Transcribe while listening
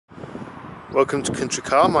Welcome to Country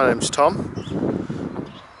Car, my name's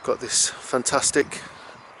Tom. Got this fantastic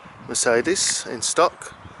Mercedes in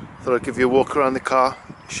stock. Thought I'd give you a walk around the car,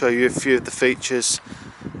 show you a few of the features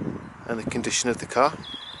and the condition of the car.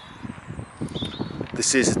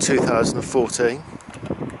 This is a 2014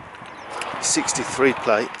 63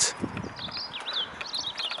 plate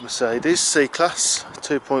Mercedes C-Class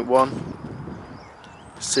 2.1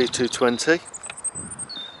 C220.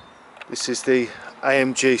 This is the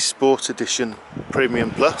AMG Sport Edition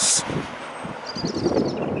Premium Plus,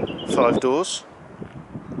 5 doors.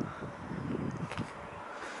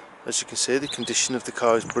 As you can see, the condition of the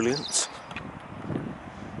car is brilliant.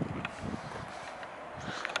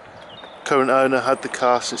 Current owner had the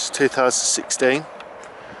car since 2016.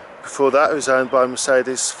 Before that it was owned by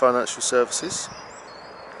Mercedes Financial Services.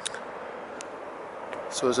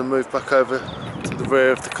 So as I move back over to the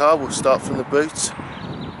rear of the car, we'll start from the boot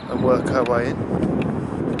and work our way in.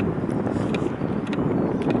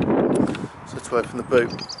 So to open the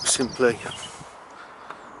boot, simply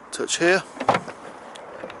touch here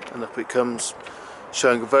and up it comes,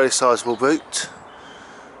 showing a very sizable boot.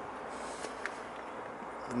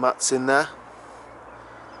 The mat's in there.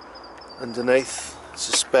 Underneath it's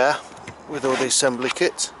a spare with all the assembly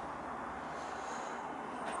kit.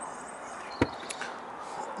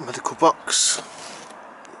 Medical box.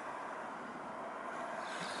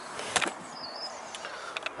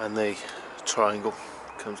 And the triangle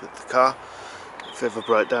comes with the car if ever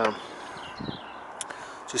break down.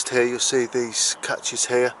 Just here you'll see these catches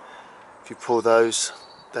here. If you pull those,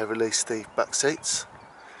 they release the back seats.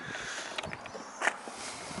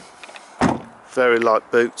 Very light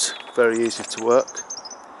boot, very easy to work.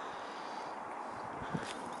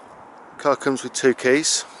 Car comes with 2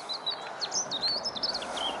 keys,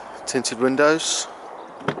 tinted windows,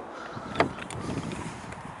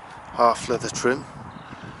 half leather trim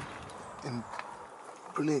in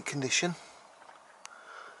brilliant condition.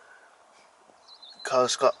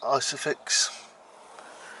 Car's got Isofix.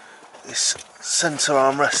 This centre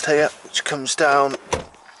armrest here, which comes down,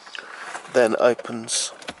 then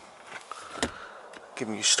opens,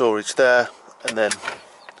 giving you storage there, and then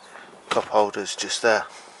cup holders just there.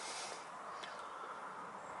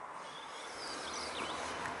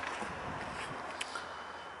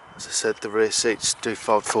 As I said, the rear seats do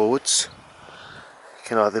fold forwards. You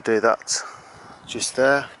can either do that just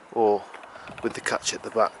there or with the catch at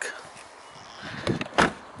the back.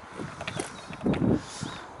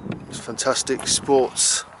 It's fantastic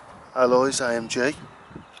sports alloys, AMG.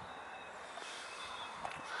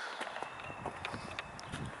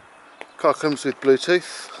 Car comes with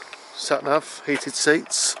Bluetooth, sat-nav, heated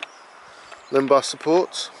seats, lumbar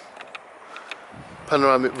support,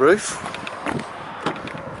 panoramic roof.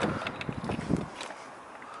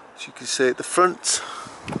 As you can see at the front,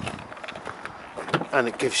 and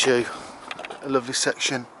it gives you a lovely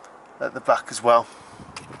section at the back as well.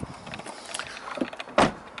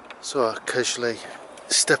 So I casually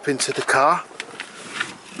step into the car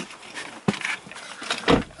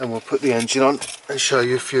and we'll put the engine on and show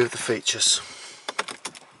you a few of the features.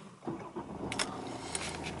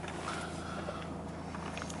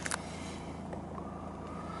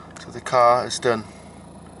 So the car has done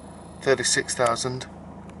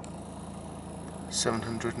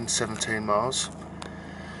 36,717 miles.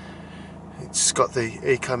 It's got the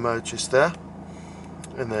eco mode just there,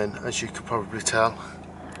 and then as you can probably tell,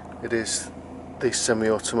 it is the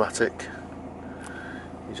semi-automatic.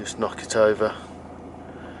 You just knock it over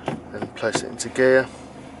and place it into gear,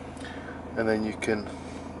 and then you can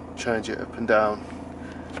change it up and down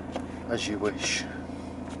as you wish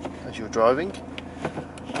as you're driving.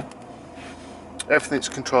 Everything's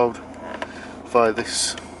controlled via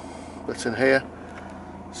this button here.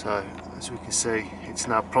 So as we can see, it's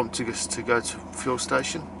now prompting us to go to fuel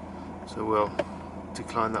station, so we'll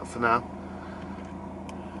decline that for now.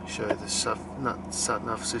 Show you the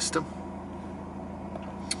sat-nav system,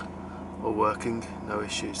 all working, no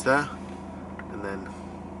issues there, and then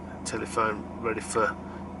telephone ready for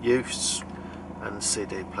use and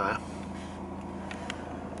CD player.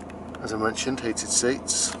 As I mentioned, heated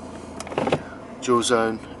seats, dual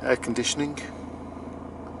zone air conditioning,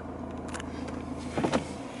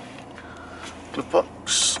 glove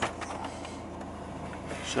box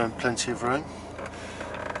showing plenty of room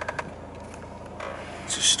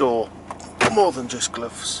to store more than just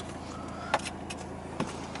gloves.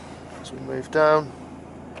 As we move down,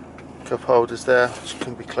 cup holders there which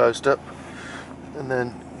can be closed up, and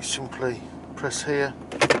then you simply press here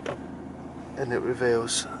and it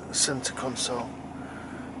reveals the centre console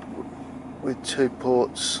with 2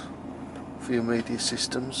 ports for your media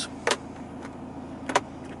systems.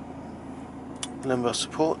 lumbar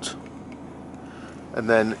support, and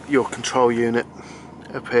then your control unit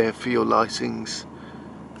up here for your lightings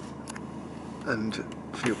and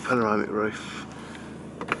for your panoramic roof.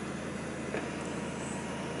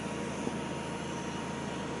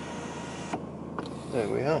 There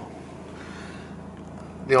we are.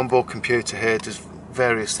 The onboard computer here does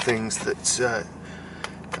various things that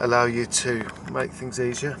allow you to make things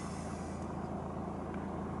easier.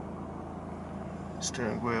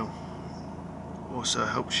 Steering wheel also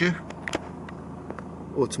helps you.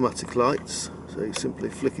 Automatic lights, so you simply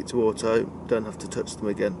flick it to auto, don't have to touch them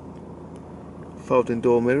again. Folding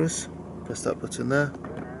door mirrors, press that button there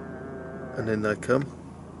and in they come.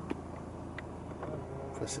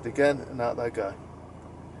 Press it again and out they go.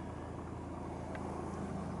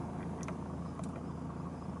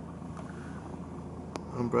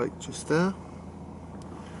 Handbrake just there,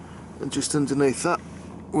 and just underneath that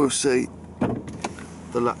we'll see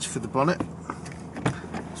the latch for the bonnet.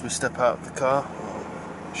 As we step out of the car,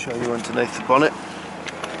 I'll show you underneath the bonnet,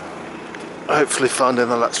 hopefully finding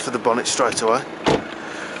the latch for the bonnet straight away.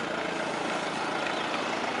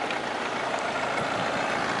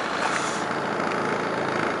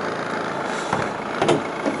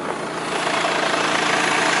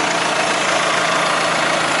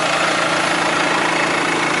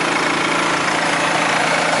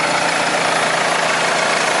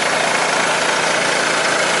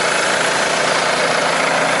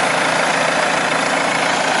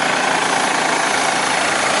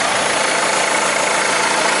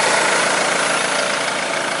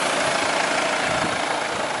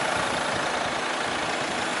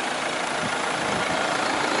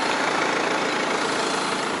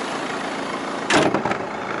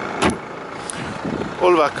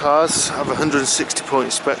 All of our cars have a 160-point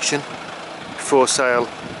inspection before sale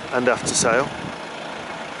and after sale.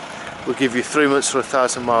 We'll give you 3 months or a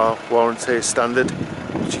 1,000-mile warranty as standard,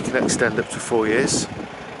 which you can extend up to 4 years,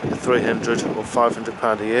 at £300 or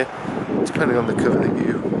 £500 a year, depending on the cover that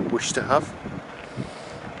you wish to have.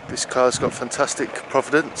 This car's got fantastic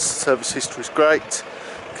provenance, service history is great,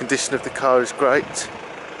 condition of the car is great.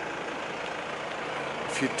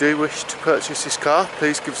 If you do wish to purchase this car,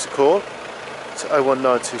 please give us a call. It's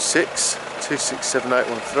 01926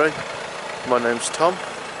 267813. My name's Tom.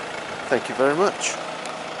 Thank you very much.